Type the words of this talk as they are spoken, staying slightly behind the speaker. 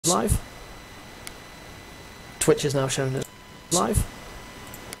Live. Twitch is now showing as live.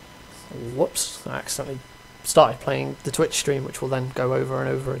 Whoops, I accidentally started playing the Twitch stream, which will then go over and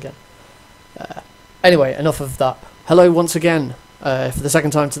over again. Anyway, enough of that. Hello once again. For the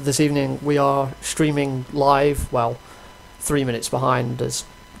second time this evening, we are streaming live. Well, 3 minutes behind is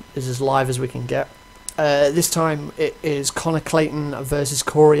as live as we can get. This time it is Connor Clayton versus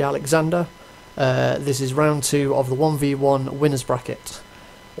Corey Alexander. This is round 2 of the 1v1 winners bracket.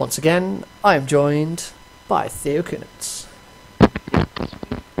 Once again, I am joined by Theo Kunitz.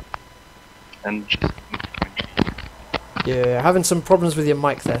 And You're having some problems with your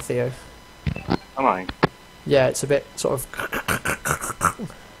mic there, Theo. am I? Yeah, it's a bit sort of...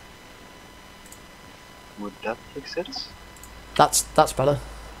 Would that fix it? That's better.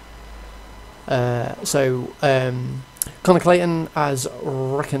 Connor Clayton as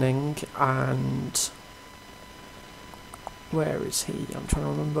Rekkoning, and... Where is he? I'm trying to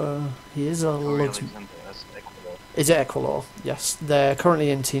remember. He is a Corey lot... Alexander as Equilure. Is it Equilure? Yes. They're currently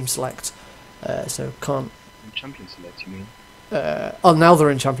in Team Select, so can't... In Champion Select, you mean? Oh, now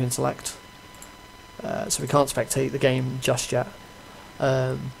they're in Champion Select. So we can't spectate the game just yet.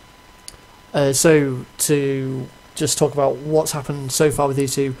 So to just talk about what's happened so far with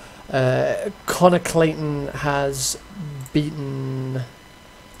these two, Connor Clayton has beaten...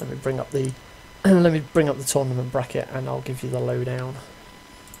 Let me bring up the tournament bracket and I'll give you the lowdown.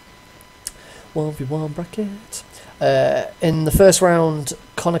 1v1 bracket. In the first round,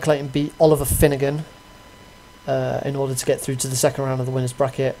 Connor Clayton beat Oliver Finnegan in order to get through to the second round of the winners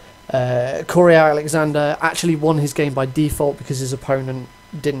bracket. Corey Alexander actually won his game by default because his opponent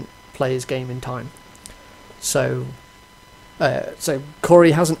didn't play his game in time. So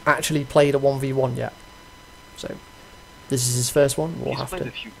Corey hasn't actually played a 1v1 yet. So this is his first one. We'll He's have played to...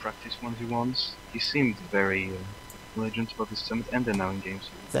 a few practice 1v1s. He seemed very legend about this tournament, and they're now in game. So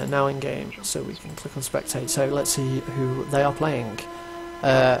They're now in game, so we can click on spectate. So let's see who they are playing.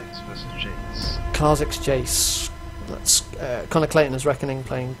 Kha'Zix versus Jace. Kha'Zix, Jace. That's Connor Clayton as Rekkoning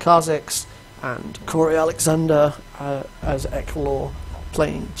playing Kha'Zix, and Corey Alexander as Equilure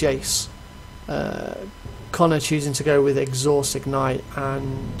playing Jace. Connor choosing to go with Exhaust Ignite,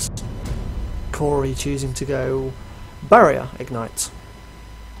 and Corey choosing to go Barrier Ignite.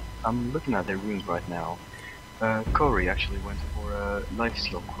 I'm looking at their runes right now. Corey actually went for a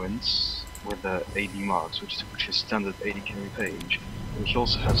Lifesteal Quince with AD Marks, which is standard AD carry page, which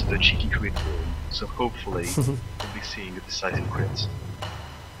also has the cheeky crit rune, so hopefully we'll be seeing a decisive crit.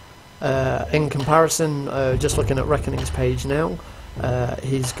 In comparison, just looking at Rekkoning's page now,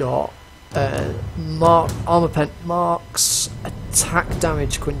 he's got armor pent marks, attack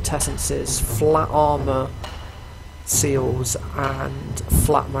damage quintessences, flat armor seals, and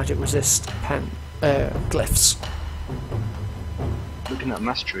flat magic resist glyphs. Looking at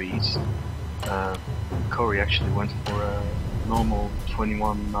masteries, Corey actually went for a normal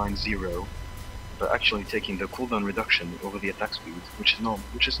 2190, but actually taking the cooldown reduction over the attack speed, which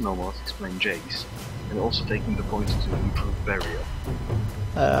is normal, as explained Jace, and also taking the points to improve barrier.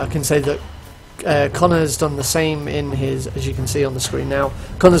 I can say that Connor's done the same in his, as you can see on the screen now,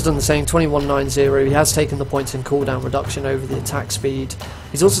 Connor's done the same, 2190, he has taken the points in cooldown reduction over the attack speed.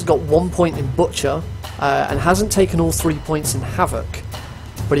 He's also got 1 point in Butcher, and hasn't taken all 3 points in Havoc,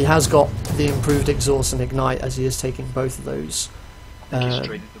 but he has got the improved Exhaust and Ignite, as he is taking both of those. I think he's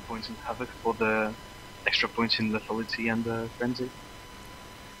traded the points in Havoc for the extra points in Lethality and Frenzy.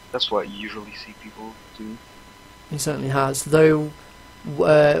 That's what you usually see people do. He certainly has, though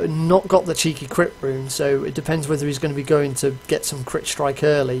not got the cheeky crit rune, so it depends whether he's going to be going to get some crit strike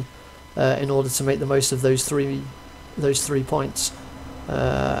early in order to make the most of those three points.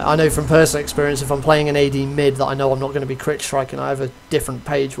 I know from personal experience, if I'm playing an AD mid that I know I'm not going to be crit striking, I have a different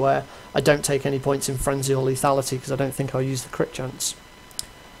page where I don't take any points in Frenzy or Lethality because I don't think I'll use the crit chance.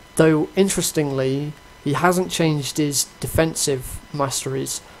 Though, interestingly, he hasn't changed his defensive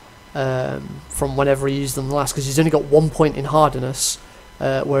masteries from whenever he used them last, because he's only got 1 point in hardiness,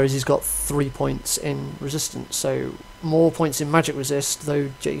 whereas he's got 3 points in resistance, so more points in magic resist, though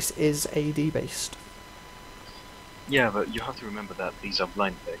Jace is AD based. Yeah, but you have to remember that these are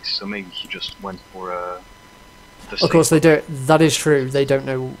blind picks, so maybe he just went for Of course they do. That is true. They don't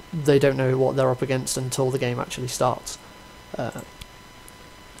know what they're up against until the game actually starts.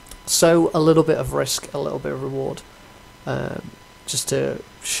 So a little bit of risk, a little bit of reward, just to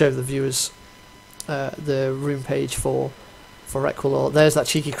show the viewers the rune page for Equilure. There's that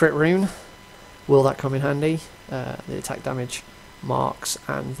cheeky crit rune. Will that come in handy? The attack damage marks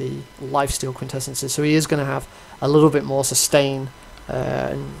and the lifesteal quintessences. So he is going to have a little bit more sustain,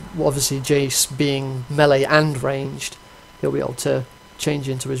 and obviously Jace being melee and ranged, he'll be able to change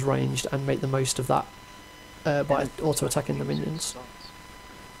into his ranged and make the most of that by auto-attacking the minions.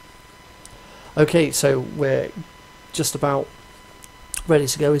 Okay, so we're just about ready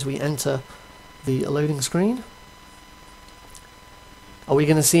to go as we enter the loading screen. Are we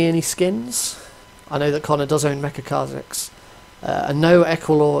going to see any skins? I know that Connor does own Mecha Kha'Zix. And no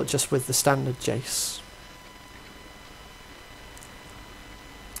Equilure, just with the standard Jace.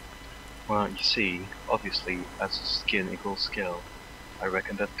 Well, you see, obviously, as skin equals skill, I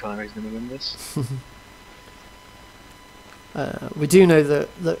reckon that Connor is going to win this. We do know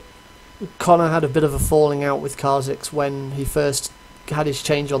that Connor had a bit of a falling out with Kha'Zix when he first had his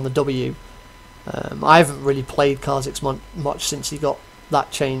change on the W. I haven't really played Kha'Zix much since he got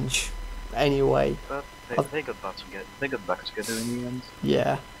that change anyway. But they got back together in the end.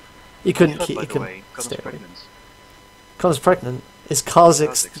 Yeah. He couldn't But keep... by He the couldn't way, Connor's stay away. pregnant. Connor's pregnant? Is Kha'Zix...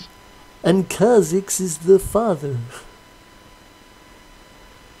 Kha'Zix. And Kha'Zix is the father.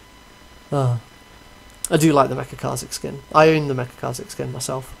 Ah. I do like the Mecha Kha'Zix skin. I own the Mecha Kha'Zix skin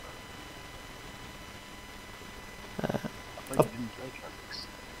myself. I thought you didn't play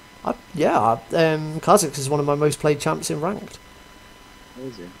Kha'Zix. Yeah, Kha'Zix is one of my most played champs in ranked.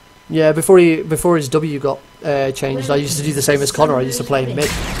 Is it? Yeah, before his W got changed, I used to do the same as Connor. I used to play mid.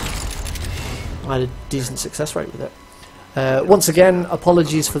 I had a decent success rate with it. Once again,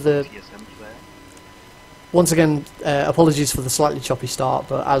 apologies for the slightly choppy start,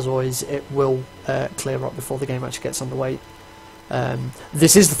 but as always, it will clear up before the game actually gets underway.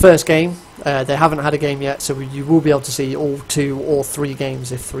 This is the first game. They haven't had a game yet, so you will be able to see all 2 or 3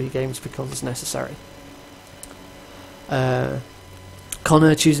 games if 3 games becomes necessary.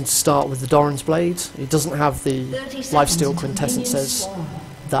 Connor choosing to start with the Doran's Blade. He doesn't have the lifesteal quintessences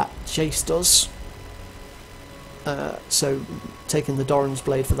that Jace does. So taking the Doran's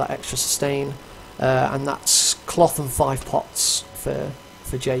Blade for that extra sustain. And that's cloth and 5 pots for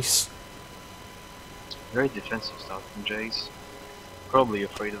Jace. Very defensive start from Jace. Probably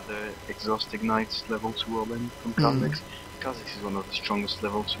afraid of the Exhaust Ignite level 2 all-in from Kha'Zix. Kha'Zix is one of the strongest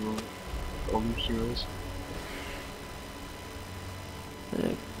level 2 all-in heroes.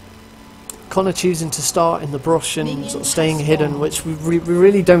 Connor choosing to start in the brush and sort of staying hidden, which we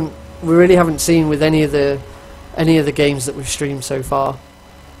really haven't seen with any of the games that we've streamed so far,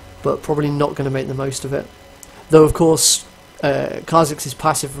 but probably not going to make the most of it. Though of course Kha'Zix's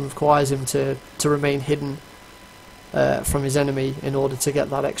passive requires him to remain hidden from his enemy in order to get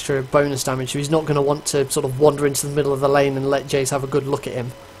that extra bonus damage, so he's not going to want to sort of wander into the middle of the lane and let Jace have a good look at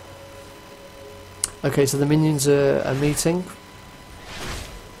him. Okay, so the minions are meeting.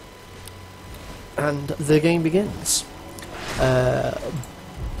 And the game begins.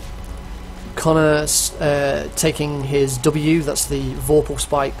 Connor taking his W, that's the Vorpal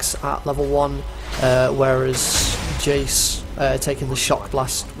Spikes at level 1, whereas Jace taking the Shock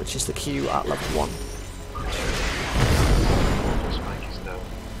Blast, which is the Q at level 1. Spike is the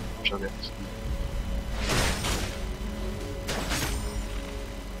Jugget.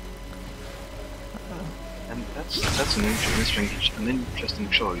 And that's an interesting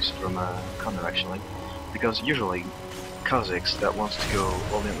choice from Connor actually, because usually Kha'Zix that wants to go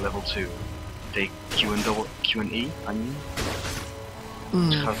all in at level 2, they Q and E, I mean,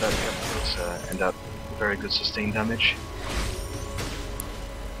 to have that close and that very good sustained damage.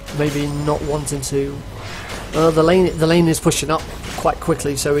 Maybe not wanting to. The lane is pushing up quite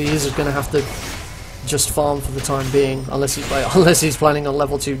quickly, so he is going to have to just farm for the time being, unless he's planning on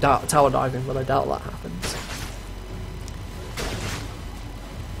level 2 tower diving, but I doubt that happens.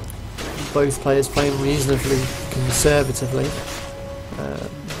 Both players playing reasonably conservatively.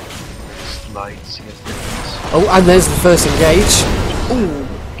 Oh, and there's the first engage. Ooh.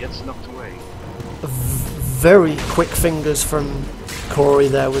 Gets knocked away. Very quick fingers from Corey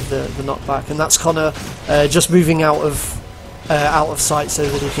there with the knockback, and that's Connor just moving out of sight so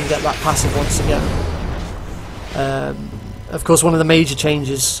that he can get that passive once again. Of course, one of the major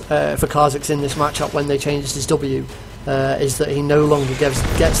changes for Kha'Zix in this matchup when they changed his W is that he no longer gets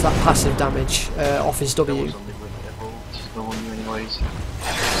that passive damage off his W.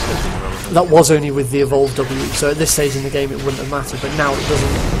 That was only with the evolved W, so at this stage in the game it wouldn't have mattered, but now it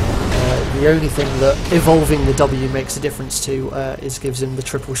doesn't. The only thing that evolving the W makes a difference to is gives him the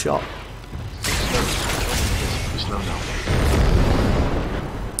triple shot.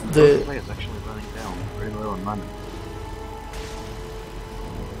 The player is actually running down very low on mana.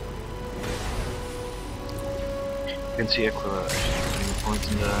 You can see Equilure actually putting a point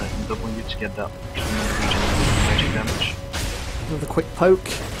in the W to get that magic damage. With a quick poke.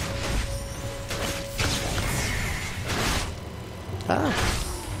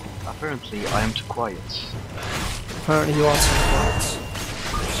 Apparently I am too quiet. Apparently you are too quiet.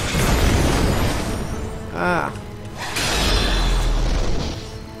 Ah.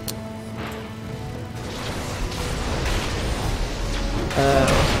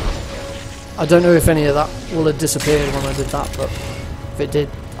 I don't know if any of that will have disappeared when I did that, but if it did,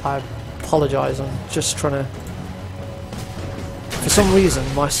 I apologise. I'm just trying to... For some reason,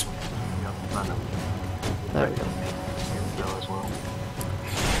 my... There we go.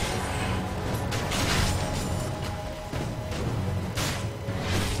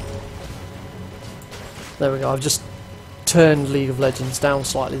 There we go, I've just turned League of Legends down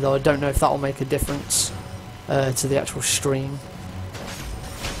slightly, though I don't know if that will make a difference to the actual stream.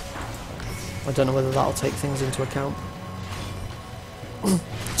 I don't know whether that'll take things into account.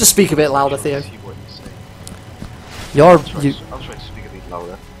 Just speak a bit louder, Theo. I'll try to speak a bit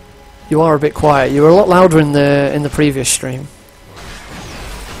louder. You are a bit quiet. You were a lot louder in the previous stream.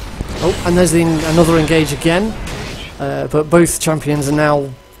 Oh, and there's another engage again. But both champions are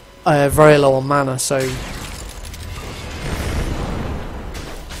now very low on mana, so...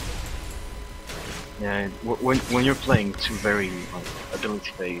 Yeah, when you're playing two very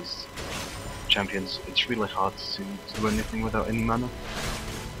ability-based champions, it's really hard to do anything without any mana.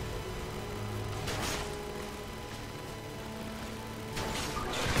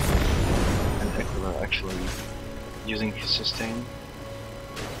 And Equilure actually using his sustain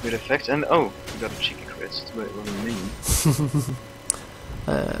with effect, and oh, he got a cheeky crit. That's what it really means.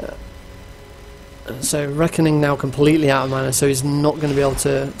 So Rekkoning now completely out of mana, so he's not going to be able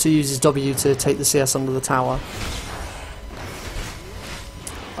to use his W to take the CS under the tower.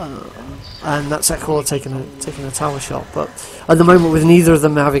 And that's Equilure taking a tower shot, but at the moment with neither of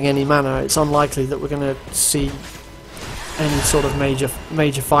them having any mana, it's unlikely that we're going to see any sort of major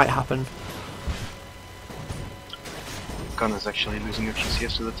fight happen. Gunner's actually losing a few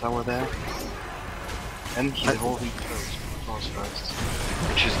CS to the tower there, and he's holding close first,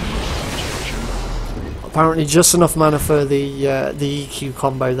 which is the most damage option. Apparently just enough mana for the EQ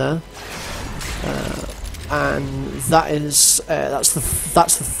combo there, and that's the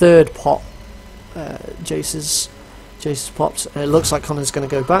third pot. Jace's popped. It looks like Connor's going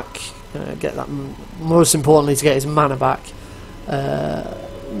to go back, get that. Most importantly, to get his mana back.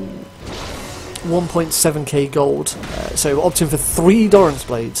 1.7k gold. So opting for 3 Doran's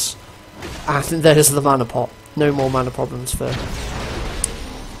Blades, and there's the mana pot. No more mana problems for.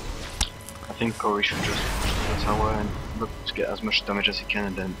 I think Corey should just push to the tower and look to get as much damage as he can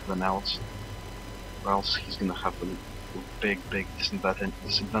and then run out, or else he's gonna have a big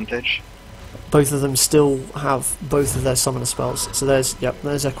disadvantage. Both of them still have both of their summoner spells, so there's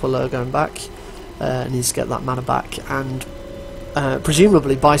Equilure going back, needs to get that mana back, and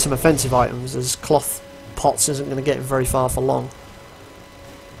presumably buy some offensive items, as Cloth Pots isn't going to get him very far for long.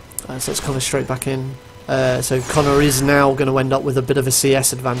 So it's Connor straight back in. So Connor is now going to end up with a bit of a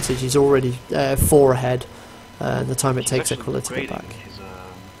CS advantage. He's already 4 ahead, and the time it takes Equilure to get back. His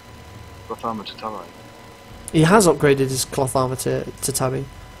cloth armor to Tabby. He has upgraded his cloth armor to Tabby,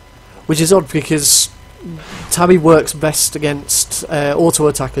 which is odd because Tabby works best against auto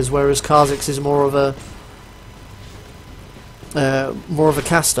attackers, whereas Kha'Zix is more of a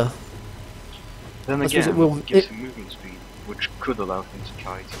caster. Then again, it gives him movement speed, which could allow him to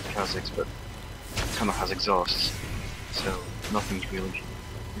kite Kha'Zix, but kind of has exhausts, so nothing's really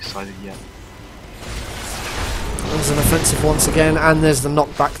decided yet. There's an offensive once again, and there's the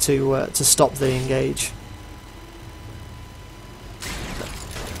knockback to stop the engage.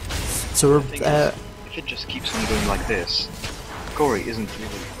 So if it just keeps on going like this, Corey isn't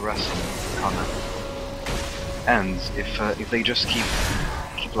really harassing Connor, and if they just keep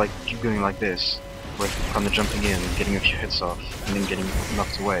going like this, with Connor jumping in, getting a few hits off, and then getting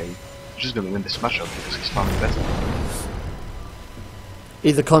knocked away, he's just going to win this matchup because he's farming better.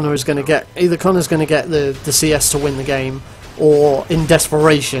 Either Connor's going to get the CS to win the game, or in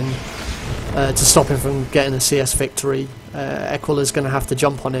desperation to stop him from getting a CS victory, Equilure's going to have to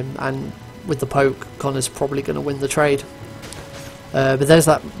jump on him, and with the poke, Connor's probably going to win the trade. But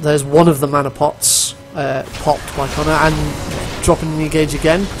there's one of the mana pots popped by Connor, and dropping the engage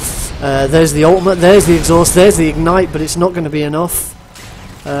again. There's the ultimate, there's the exhaust, there's the ignite, but it's not going to be enough.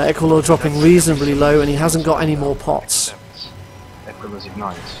 Equilure dropping reasonably low, and he hasn't got any more pots. Equilure's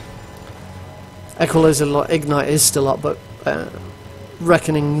ignite. Equilure's ignite is still up, but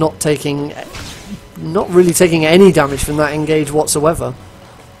Rekkoning not really taking any damage from that engage whatsoever.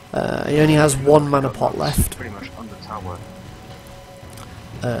 He only has 1 mana pot left. Pretty much on the tower.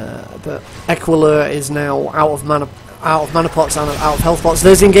 But Equilure is now out of mana pots and out of health pots.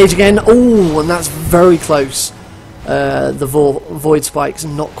 There's the engage again. Oh, and that's very close. The void spike's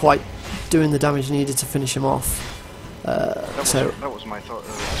not quite doing the damage needed to finish him off. That was my thought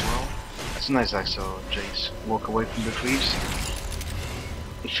earlier as well. It's nice I saw Jace walk away from the creeps.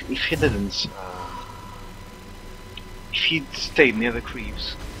 If he didn't, if he'd stayed near the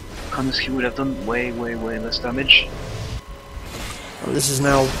creeps, he would have done way less damage. Well, this is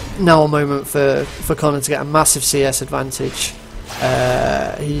now a moment for Connor to get a massive CS advantage.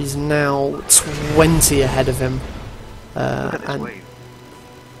 He's now 20 ahead of him. Look at this And wave.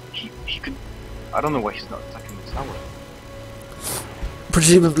 He could. I don't know why he's not attacking the tower.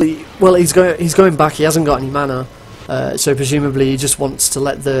 presumably, well, he's going back. He hasn't got any mana, so presumably he just wants to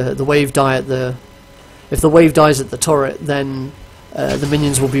let the wave die at the. If the wave dies at the turret, then the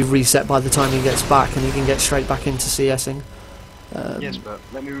minions will be reset by the time he gets back, and he can get straight back into CSing. Yes, but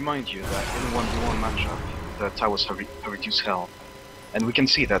let me remind you that in a 1v1 matchup, the towers have reduced health, and we can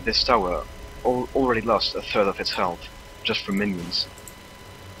see that this tower already lost a third of its health just from minions.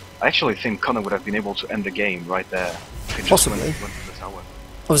 I actually think Connor would have been able to end the game right there if he just went to the tower.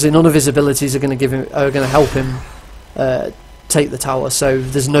 Obviously, none of his abilities are going to help him take the tower, so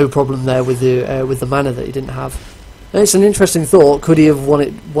there's no problem there with the mana that he didn't have. And it's an interesting thought. Could he have won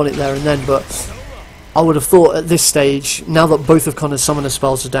it there and then? But I would have thought at this stage, now that both of Connor's summoner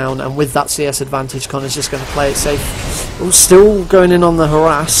spells are down, and with that CS advantage, Connor's just going to play it safe. Still going in on the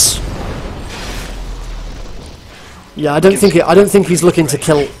harass. Yeah, I don't think he's looking to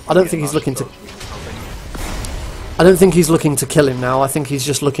kill. I don't think he's looking to kill him now. I think he's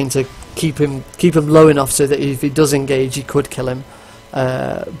just looking to keep him low enough so that if he does engage, he could kill him.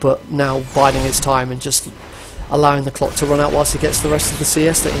 But now biding his time and just allowing the clock to run out whilst he gets the rest of the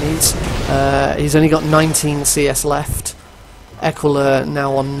CS that he needs. He's only got 19 CS left. Equilure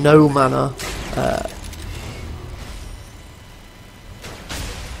now on no mana.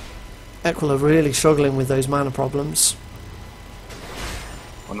 Equilure really struggling with those mana problems.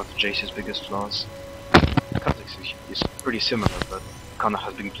 One of Jace's biggest flaws. Context is pretty similar, but Connor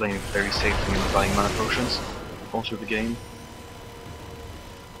has been playing very safely and buying mana potions all through the game.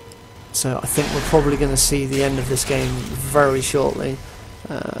 So I think we're probably going to see the end of this game very shortly,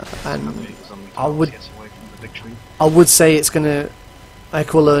 and I would say it's going to.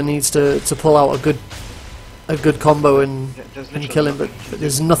 Equilure needs to pull out a good combo and kill him, but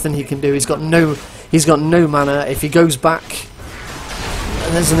there's nothing he can do. He's got no mana. If he goes back,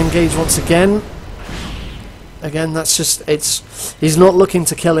 and there's an engage once again. Again, that's just he's not looking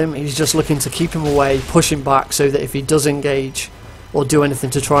to kill him. He's just looking to keep him away, push him back, so that if he does engage or do anything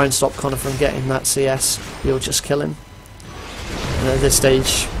to try and stop Connor from getting that CS, he'll just kill him. And at this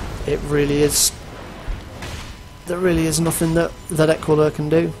stage, there really is nothing that Equilure can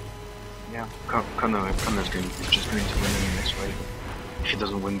do. Yeah, Connor's just going to win in this way. If he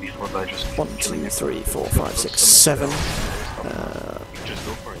doesn't win before that, just 1, 2, 3, 4, 5, 6, 7. Just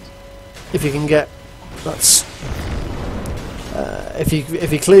go for it. If you can get if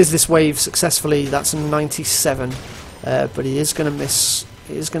he clears this wave successfully, that's a 97. But he is going to miss.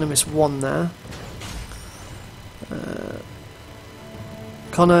 He is going to miss one there.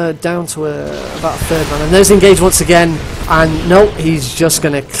 Connor down to about a third man, and there's engage once again. And no, he's just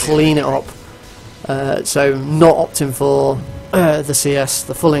going to clean it up. So not opting for the CS,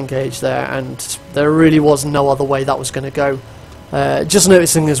 the full engage there, and there really was no other way that was going to go. Just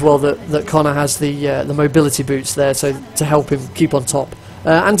noticing as well that Connor has the mobility boots there, so to help him keep on top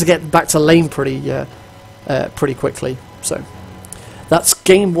and to get back to lane pretty quickly. So that's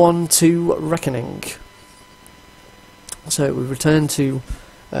game 1 to Rekkoning. So we return to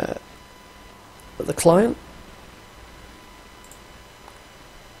the client.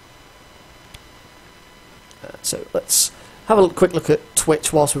 So let's have a quick look at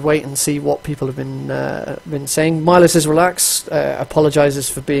Twitch whilst we wait and see what people have been saying. Milos is relaxed, apologises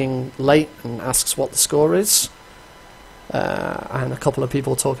for being late and asks what the score is. And a couple of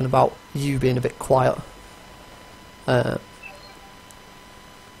people talking about you being a bit quiet.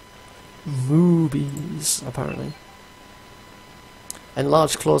 Movies, apparently.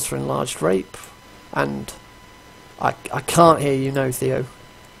 Enlarged clause for enlarged rape. And I can't hear you, no, Theo.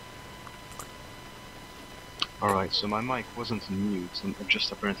 Alright, so my mic wasn't on mute, and it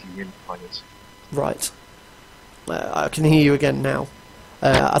just apparently really quiet. Right. I can hear you again now.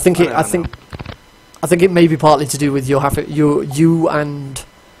 I think it may be partly to do with you and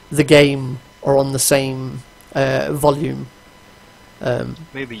the game are on the same volume.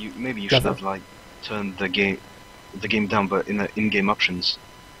 Maybe you should have like turned the game down, but in the in-game options.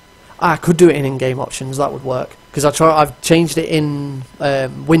 I could do it in in-game options. That would work because I've changed it in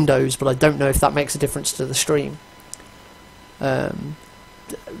Windows, but I don't know if that makes a difference to the stream. I'll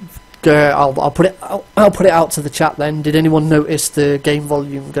put it out to the chat then. Did anyone notice the game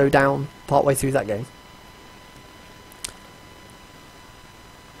volume go down partway through that game?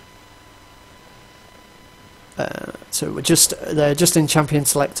 So they're just in Champion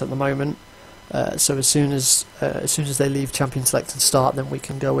Select at the moment. So as soon as they leave Champion Select and start, then we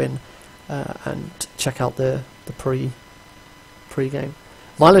can go in and check out the pre-game.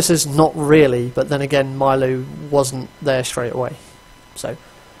 Milo says not really, but then again Milo wasn't there straight away, so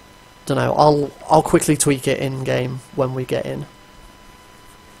don't know. I'll quickly tweak it in game when we get in.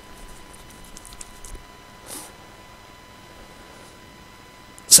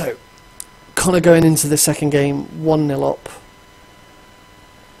 So Connor going into the second game 1-0 up.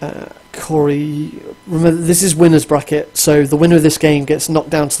 Corey, remember this is winners bracket, so the winner of this game gets knocked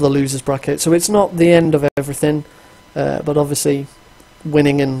down to the losers bracket, so it's not the end of everything, but obviously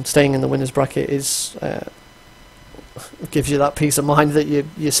winning and staying in the winners bracket is gives you that peace of mind that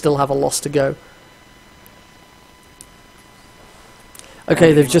you still have a loss to go.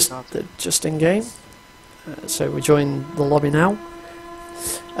 Okay, they're just in game, so we join the lobby now.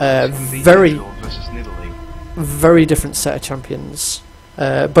 Very different set of champions.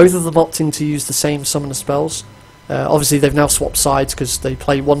 Both of them opting to use the same summoner spells. Obviously they've now swapped sides because they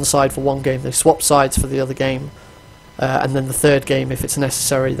play one side for one game, they swap sides for the other game, and then the third game, if it's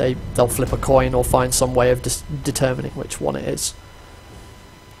necessary, they'll flip a coin or find some way of determining which one it is.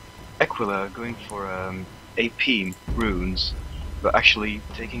 Equilure going for AP runes, but actually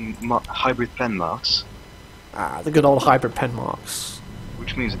taking hybrid pen marks. The good old hybrid pen marks.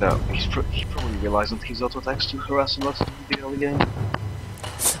 Which means that he probably relies on his auto attacks to harass a lot of the early game.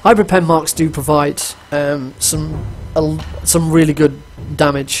 Hybrid pen marks do provide some really good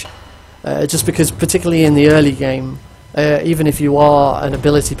damage, just because particularly in the early game, even if you are an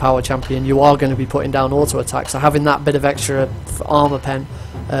ability power champion, you are going to be putting down auto attacks. So having that bit of extra armor pen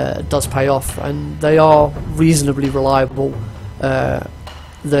does pay off, and they are reasonably reliable. Whether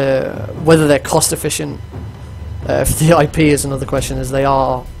they're cost efficient for the IP is another question, as they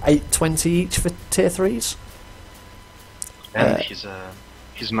are 820 each for tier 3s. And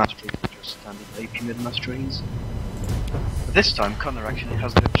his masteries are just standard AP mid masteries. This time Connor actually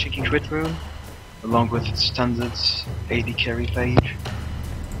has the cheeky crit rune, along with its standard AD carry page.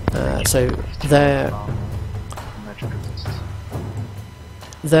 So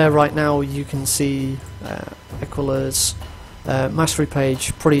there right now you can see Equilure's mastery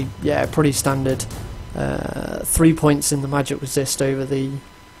page, pretty standard. 3 points in the magic resist over the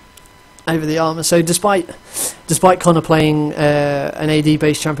armor. So despite Connor playing an AD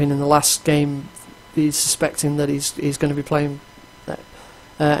based champion in the last game, he's suspecting that he's going to be playing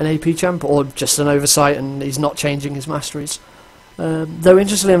an AP champ, or just an oversight, and he's not changing his masteries. Though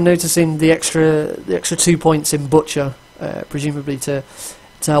interestingly, I'm noticing the extra 2 points in Butcher, presumably to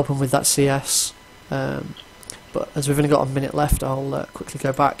help him with that CS. But as we've only got a minute left, I'll quickly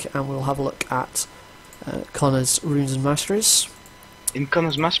go back and we'll have a look at Connor's runes and masteries. In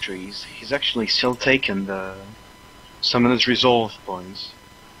Connor's masteries, he's actually still taken the Summoner's Resolve points,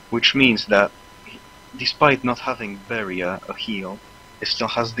 which means that despite not having Barrier a heal, he still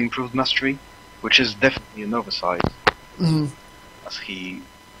has the improved mastery, which is definitely an oversight, as he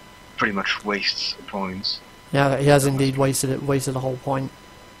pretty much wastes points. Yeah, he has indeed wasted a whole point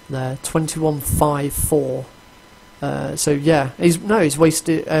there. 21.54. So yeah, he's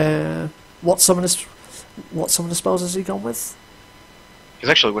wasted. What summoner spells has he gone with? He's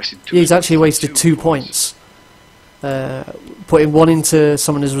actually wasted 2. Yeah, he's actually wasted 2 points. Putting one into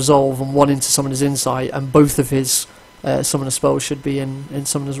Summoner's Resolve and one into Summoner's Insight, and both of his Summoner spells should be in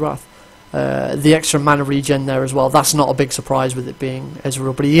Summoner's Wrath. The extra mana regen there as well, that's not a big surprise with it being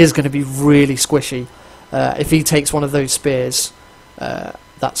Ezreal, but he is going to be really squishy. If he takes one of those spears,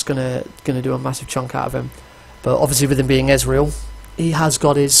 that's going to do a massive chunk out of him. But obviously with him being Ezreal, he has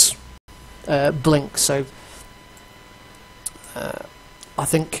got his blink, so I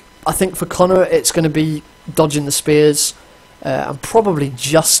think for Connor it's going to be dodging the spears and probably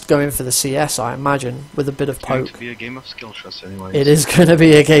just going for the CS, I imagine, with a bit of poke. It's going to be a game of skill shots anyway. It is going to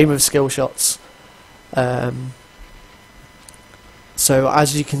be a game of skill shots. So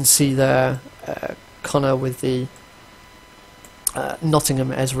as you can see there, Connor with the Nottingham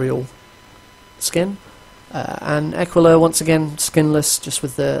Ezreal skin, and Equilure once again skinless, just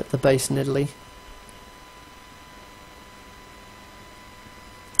with the base Nidalee.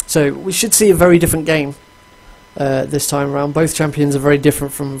 So we should see a very different game this time around. Both champions are very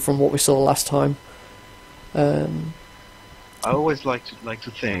different from what we saw last time. I always like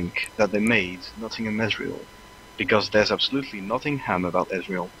to think that they made Nottingham Ezreal because there's absolutely nothing ham about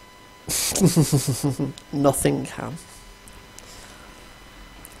Ezreal. Nottingham.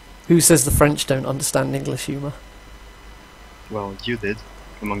 Who says the French don't understand English humour? Well, you did,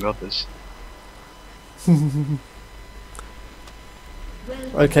 among others.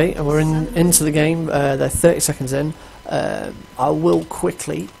 Okay, and we're into the game. They're 30 seconds in. I will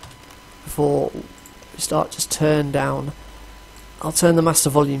quickly, before we start, just turn down. I'll turn the master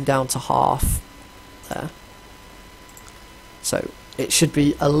volume down to half. There. So it should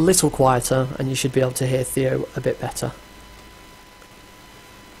be a little quieter, and you should be able to hear Theo a bit better.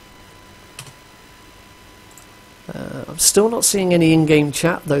 I'm still not seeing any in-game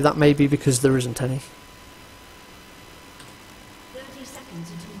chat, though that may be because there isn't any.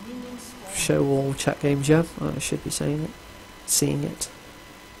 Show all chat games, yeah. I should be saying it, seeing it.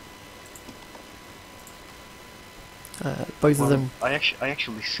 Both of them. I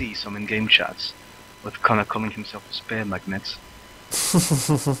actually see some in-game chats with Connor calling himself a spear magnet.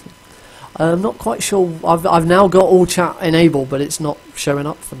 I'm not quite sure. I've now got all chat enabled, but it's not showing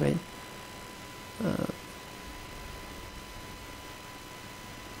up for me.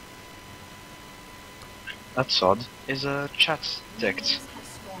 That's odd. Is a chat ticked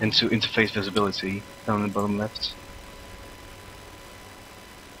into interface visibility down in the bottom left?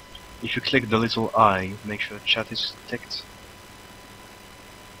 If you click the little eye, make sure chat is ticked.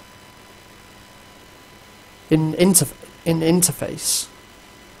 In interface.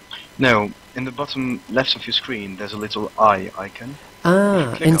 No, in the bottom left of your screen, there's a little eye icon.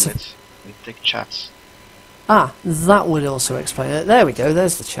 Ah, click on it and tick chats. Ah, that would also explain it. There we go.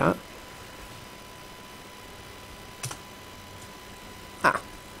 There's the chat.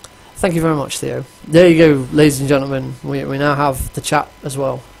 Thank you very much, Theo. There you go, ladies and gentlemen. We now have the chat as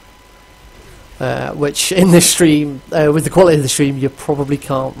well, which in this stream, with the quality of the stream, you probably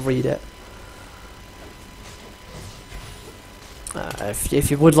can't read it.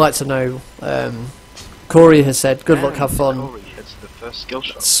 If you would like to know, Corey has said, "Good luck, have fun." Corey hits the first skill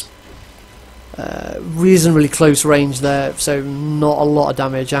shot. Reasonably close range there, so not a lot of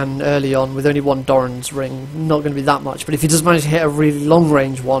damage, and early on with only one Doran's ring, not going to be that much. But if he does manage to hit a really long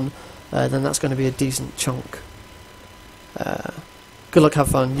range one, then that's going to be a decent chunk. Good luck, have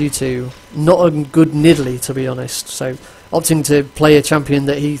fun, you two. Not a good Nidalee, to be honest, so opting to play a champion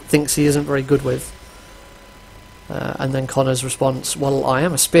that he thinks he isn't very good with. And then Connor's response, "Well, I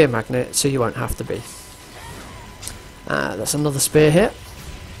am a spear magnet, so you won't have to be." That's another spear hit.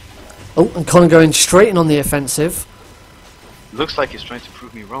 Oh, and Connor going straight in on the offensive. Looks like he's trying to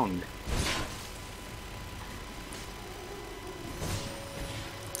prove me wrong.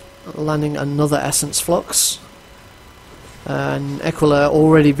 Landing another Essence Flux. And Equilure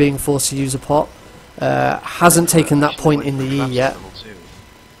already being forced to use a pot. Hasn't taken that point in the E yet.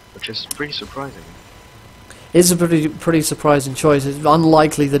 Which is pretty surprising. It's a pretty surprising choice. It's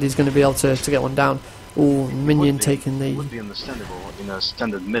unlikely that he's going to be able to get one down. Oh, minion taking the... It would be understandable in a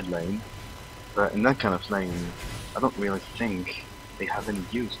standard mid lane, but in that kind of lane, I don't really think they have any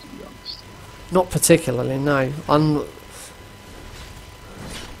use, to be honest. Not particularly, no.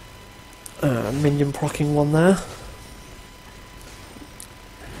 Minion procking one there.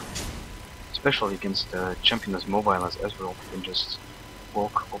 Especially against a champion as mobile as Ezreal, who can just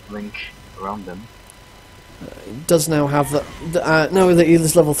walk or blink around them. He does now have that... now that he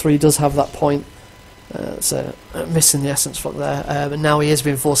is level 3, does have that point. So missing the Essence Flux there. But now he is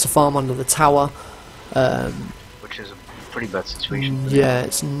being forced to farm under the tower. Which is a pretty bad situation. Yeah,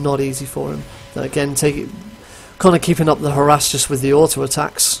 it's not easy for him. Again, kind of keeping up the harass just with the auto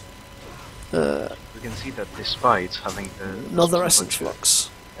attacks. We can see that despite having another Essence Flux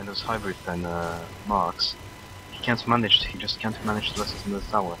and those hybrid pen marks, he just can't manage to assist in the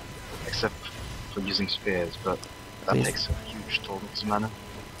tower, except for using spears, but that takes a huge toll of his mana.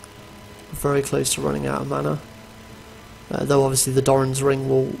 Very close to running out of mana. Though obviously the Doran's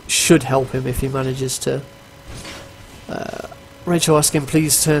ring should help him if he manages to. Rachel asking,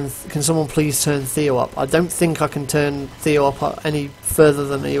 can someone please turn Theo up? I don't think I can turn Theo up any further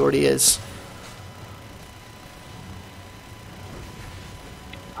than he already is.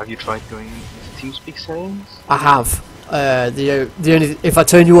 Have you tried going into TeamSpeak settings? I have. The only if I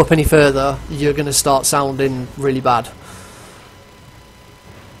turn you up any further, you're going to start sounding really bad.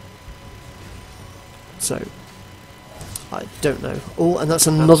 So I don't know. Oh, and that's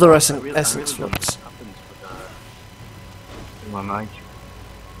another Essence Flux.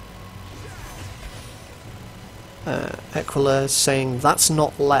 Equilure saying that's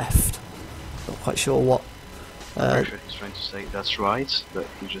not left. Not quite sure what. I'm sure he's trying to say that's right, but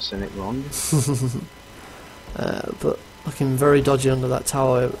he's just saying it wrong. But looking very dodgy under that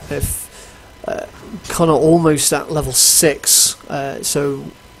tower. If Connor almost at level 6, so.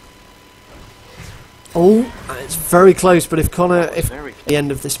 Oh, it's very close. But if Connor, at the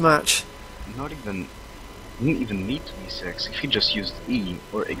end of this match, didn't even need to be 6. If he just used E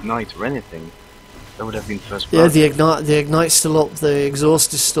or Ignite or anything, That would have been first Yeah, blood. the ignite's still up, the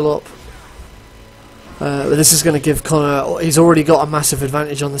exhaust is still up. But this is going to give Connor... He's already got a massive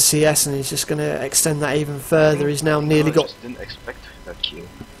advantage on the CS, and he's just going to extend that even further. He's now nearly got... Just didn't expect that kill.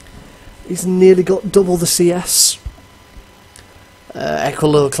 He's nearly got double the CS.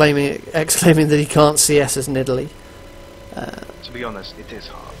 Equilure exclaiming that he can't CS as Nidalee. To be honest, it is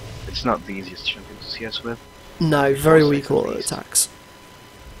hard. It's not the easiest champion to CS with. No, very weak auto attacks.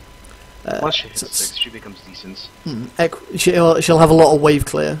 Once she hits 6, she becomes decent. She'll have a lot of wave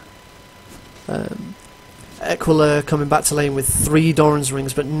clear. Equilure coming back to lane with 3 Doran's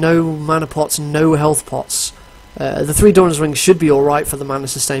rings, but no mana pots, no health pots. The 3 Doran's rings should be alright for the mana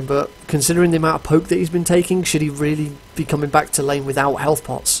sustain, but considering the amount of poke that he's been taking, should he really be coming back to lane without health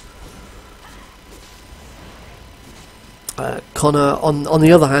pots? Connor, on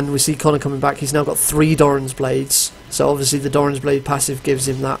the other hand, we see Connor coming back. He's now got 3 Doran's blades, so obviously the Doran's blade passive gives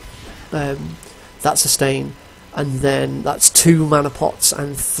him that sustain, and then that's 2 mana pots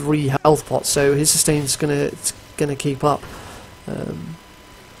and 3 health pots, so his sustain's gonna keep up.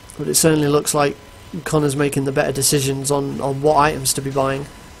 But it certainly looks like Connor's making the better decisions on what items to be buying.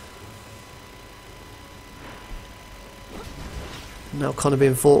 Now Connor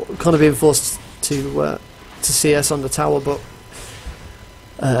being forced to CS on the tower, but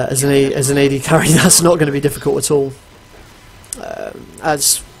as an AD carry, that's not going to be difficult at all.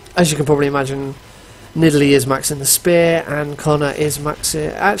 As you can probably imagine, Nidalee is maxing the spear, and Connor is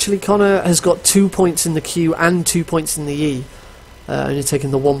maxing... Actually, Connor has got 2 points in the Q and 2 points in the E, only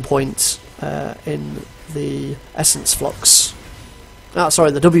taking the 1 point in the Essence Flux. Oh,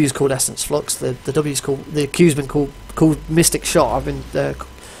 sorry, the W is called Essence Flux. The Q's been called Mystic Shot. I've been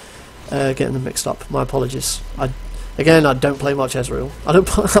getting them mixed up. My apologies. I don't play much Ezreal.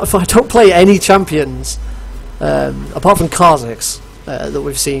 I don't play any champions apart from Kha'Zix that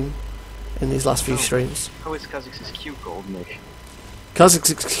we've seen in these last few streams. How is Kha'Zix's Q called, Nick?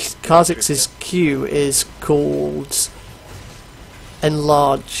 Kha'Zix's Q is called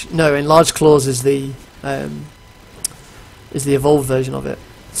Enlarge. No, Enlarge Claws is the evolved version of it.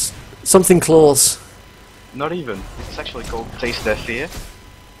 It's something Claws. Not even. It's actually called Taste Their Fear.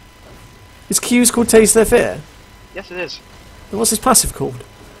 His Q's called Taste Their Fear? Yes, it is. And what's his passive called?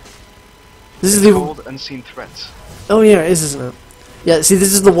 This is called Unseen Threats. Oh yeah, it is, isn't it? Yeah, see,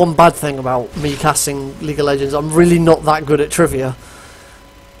 this is the one bad thing about me casting League of Legends. I'm really not that good at trivia.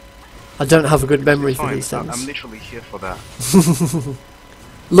 I don't have a good memory for these things. I'm literally here for that.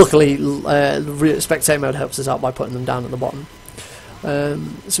 Luckily, spectator mode helps us out by putting them down at the bottom.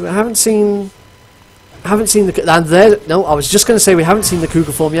 So we haven't seen the... And there, no, I was just going to say we haven't seen the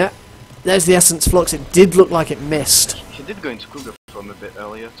Cougar form yet. There's the Essence Flux. It did look like it missed. He did go into Cougar form a bit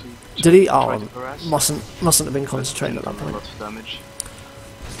earlier to did he? try Oh, to harass. mustn't have been concentrating at that point. A lot of damage.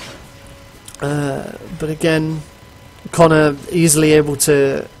 But again, Connor easily able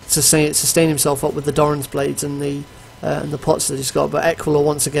to sustain himself up with the Doran's blades and the pots that he's got. But Equilure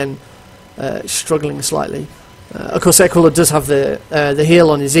once again struggling slightly. Of course, Equilure does have the heal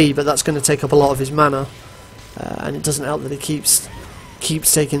on his E, but that's going to take up a lot of his mana, and it doesn't help that he keeps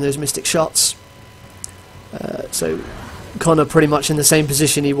taking those mystic shots. So Connor pretty much in the same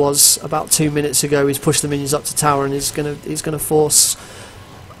position he was about 2 minutes ago. He's pushed the minions up to tower, and he's gonna force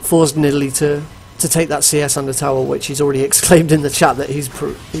Nidalee to take that CS under tower, which he's already exclaimed in the chat that he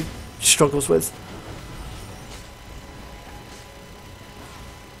struggles with.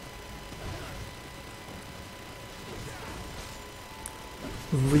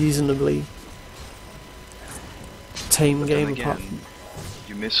 Reasonably tame game. Again,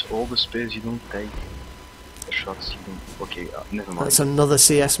 you miss all the spears you don't take. The shots you don't... Okay, never mind. That's another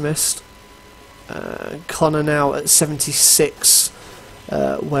CS missed. Connor now at 76,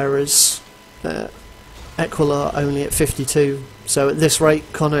 whereas Equilure only at 52. So at this rate,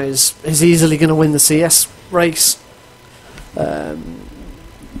 Connor is easily going to win the CS race. So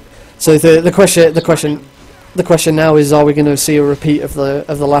the question now is: are we going to see a repeat of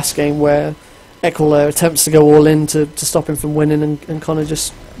the last game where Equilure attempts to go all in to stop him from winning, and Connor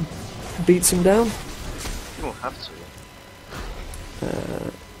just beats him down? You won't have to.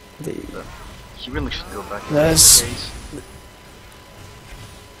 But he really should go back.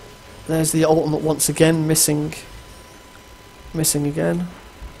 There's the ultimate once again, missing again.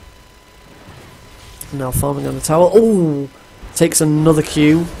 Now farming on the tower. Oh, takes another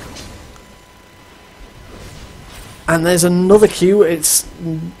Q. And there's another Q. It's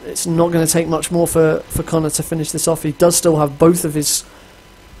not going to take much more for Connor to finish this off. He does still have both of his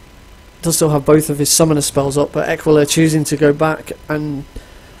summoner spells up, but Equilure choosing to go back, and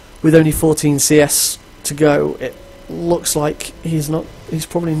with only 14 CS to go, looks like he's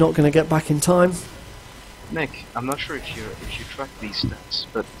probably not going to get back in time. Nick, I'm not sure if you track these stats,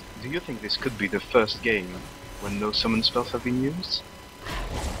 but do you think this could be the first game when no summon spells have been used?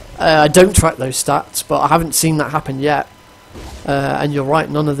 I don't track those stats, but I haven't seen that happen yet. And you're right,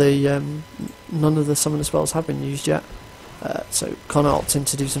 none of the summoner spells have been used yet. So Connor opts in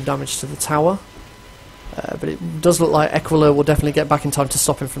to do some damage to the tower. But it does look like Equilure will definitely get back in time to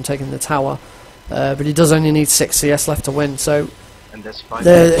stop him from taking the tower. But he does only need 6 CS left to win, so and that's fine.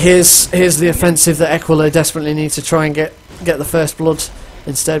 here's the offensive that Equilure desperately needs to try and get the first blood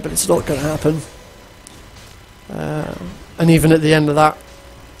instead, but it's not going to happen. And even at the end of that,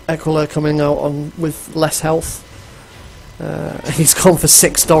 Equilure coming out with less health. He's gone for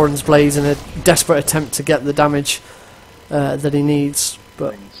 6 Doran's Blades in a desperate attempt to get the damage that he needs,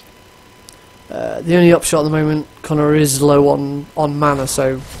 but the only upshot at the moment, Connor is low on mana,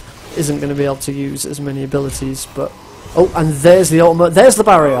 so isn't going to be able to use as many abilities. But and there's the ultimate, there's the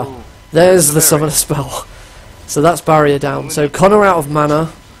barrier, there's the summoner spell. So that's barrier down. So Connor out of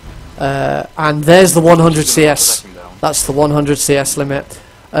mana, and there's the 100 CS. That's the 100 CS limit.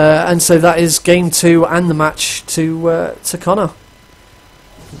 And so that is game 2 and the match to Connor.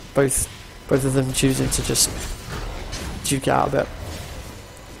 Both of them choosing to just duke it out a bit.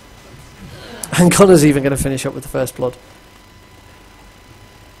 And Connor's even going to finish up with the first blood.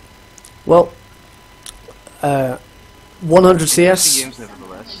 Well, 100 CS.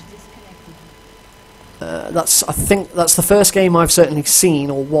 I think that's the first game I've certainly seen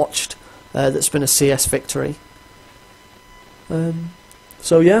or watched that's been a CS victory.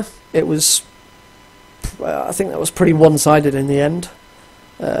 So yeah, it was. I think that was pretty one-sided in the end.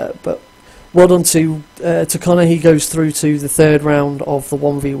 But well done to Connor. He goes through to the 3rd round of the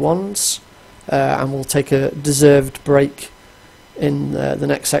 1v1s, and will take a deserved break in the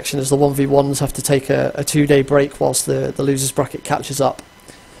next section, as the 1v1s have to take a 2-day break whilst the losers bracket catches up.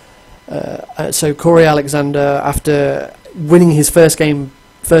 So Corey Alexander, after winning his first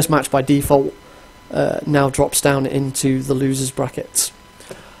match by default, now drops down into the losers bracket.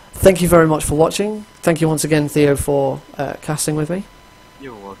 Thank you very much for watching. Thank you once again, Theo, for casting with me.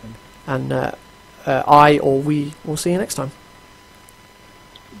 You're welcome. And we will see you next time.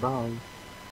 Bye.